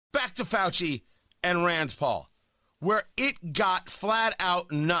Dr. Fauci and Rand Paul, where it got flat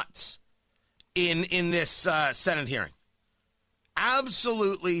out nuts in this Senate hearing.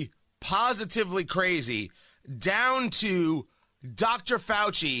 Absolutely, positively crazy, down to Dr.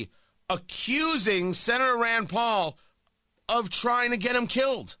 Fauci accusing Senator Rand Paul of trying to get him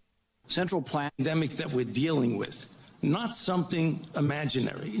killed. Central pandemic that we're dealing with, not something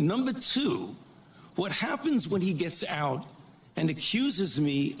imaginary. Number two, what happens when he gets out and accuses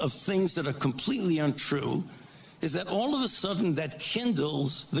me of things that are completely untrue is that all of a sudden that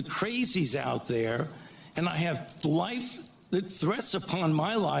kindles the crazies out there, and I have threats upon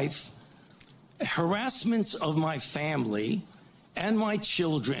my life, harassment of my family and my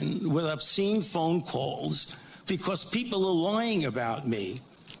children with obscene phone calls because people are lying about me.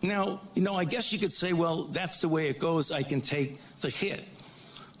 Now, I guess you could say, well, that's the way it goes. I can take the hit.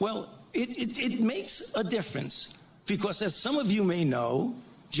 Well, it makes a difference because, as some of you may know,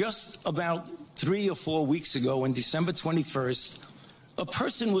 just about 3 or 4 weeks ago, on December 21st, a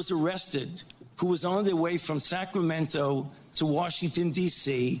person was arrested who was on their way from Sacramento to Washington,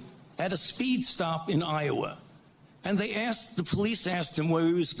 D.C., at a speed stop in Iowa. And the police asked him where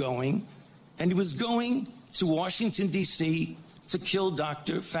he was going, and he was going to Washington, D.C., to kill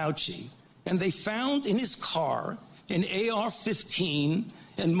Dr. Fauci. And they found in his car an AR-15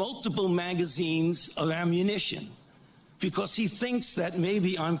 and multiple magazines of ammunition because he thinks that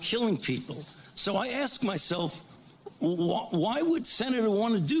maybe I'm killing people. So I ask myself, why would Senator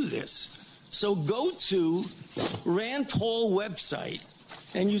want to do this? So go to Rand Paul website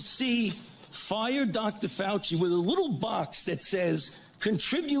and you see Fire Dr. Fauci with a little box that says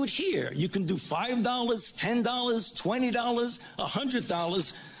contribute here. You can do $5, $10, $20,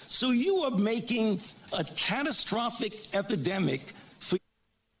 $100. So you are making a catastrophic epidemic.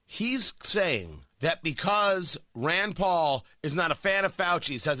 He's saying that because Rand Paul is not a fan of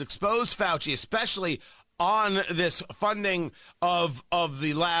Fauci's, has exposed Fauci, especially on this funding of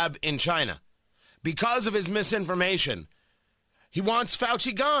the lab in China, because of his misinformation, he wants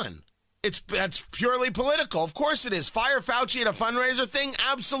Fauci gone. That's purely political. Of course it is. Fire Fauci in a fundraiser thing?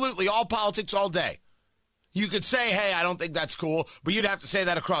 Absolutely. All politics all day. You could say, hey, I don't think that's cool, but you'd have to say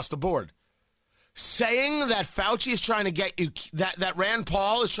that across the board. Saying that Fauci is trying to get you, that Rand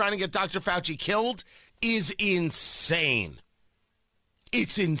Paul is trying to get Dr. Fauci killed is insane.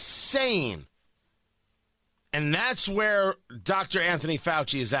 It's insane. And that's where Dr. Anthony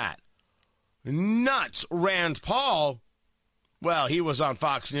Fauci is at. Nuts. Rand Paul, well, he was on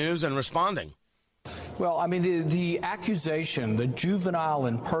Fox News and responding. Well, I mean, the accusation, the juvenile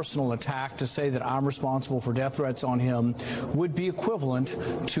and personal attack to say that I'm responsible for death threats on him would be equivalent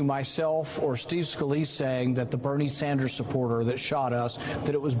to myself or Steve Scalise saying that the Bernie Sanders supporter that shot us,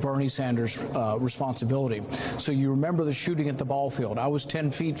 that it was Bernie Sanders' responsibility. So you remember the shooting at the ball field. I was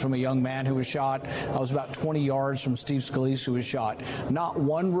 10 feet from a young man who was shot. I was about 20 yards from Steve Scalise, who was shot. Not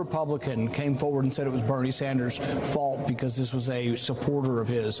one Republican came forward and said it was Bernie Sanders' fault because this was a supporter of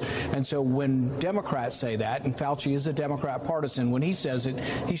his. And so when Democrats say that, and Fauci is a Democrat partisan, when he says it,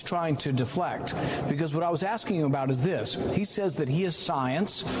 he's trying to deflect. Because what I was asking him about is this. He says that he is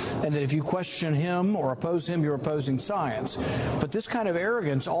science, and that if you question him or oppose him, you're opposing science. But this kind of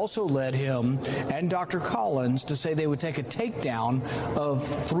arrogance also led him and Dr. Collins to say they would take a takedown of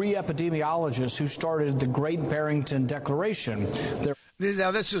 3 epidemiologists who started the Great Barrington Declaration.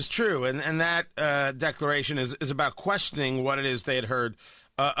 Now, this is true, and that declaration is about questioning what it is they had heard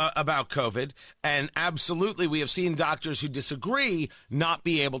about COVID. And absolutely, we have seen doctors who disagree not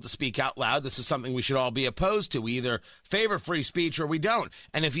be able to speak out loud. This is something we should all be opposed to. We either favor free speech or we don't.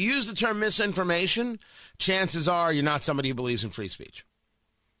 And if you use the term misinformation, chances are you're not somebody who believes in free speech.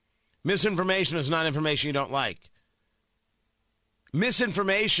 Misinformation is not information you don't like.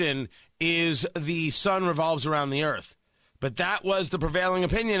 Misinformation is the sun revolves around the earth. But that was the prevailing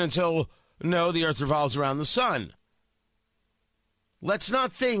opinion until, no, the earth revolves around the sun. Let's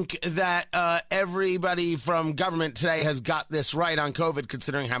not think that everybody from government today has got this right on COVID,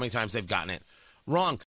 considering how many times they've gotten it wrong.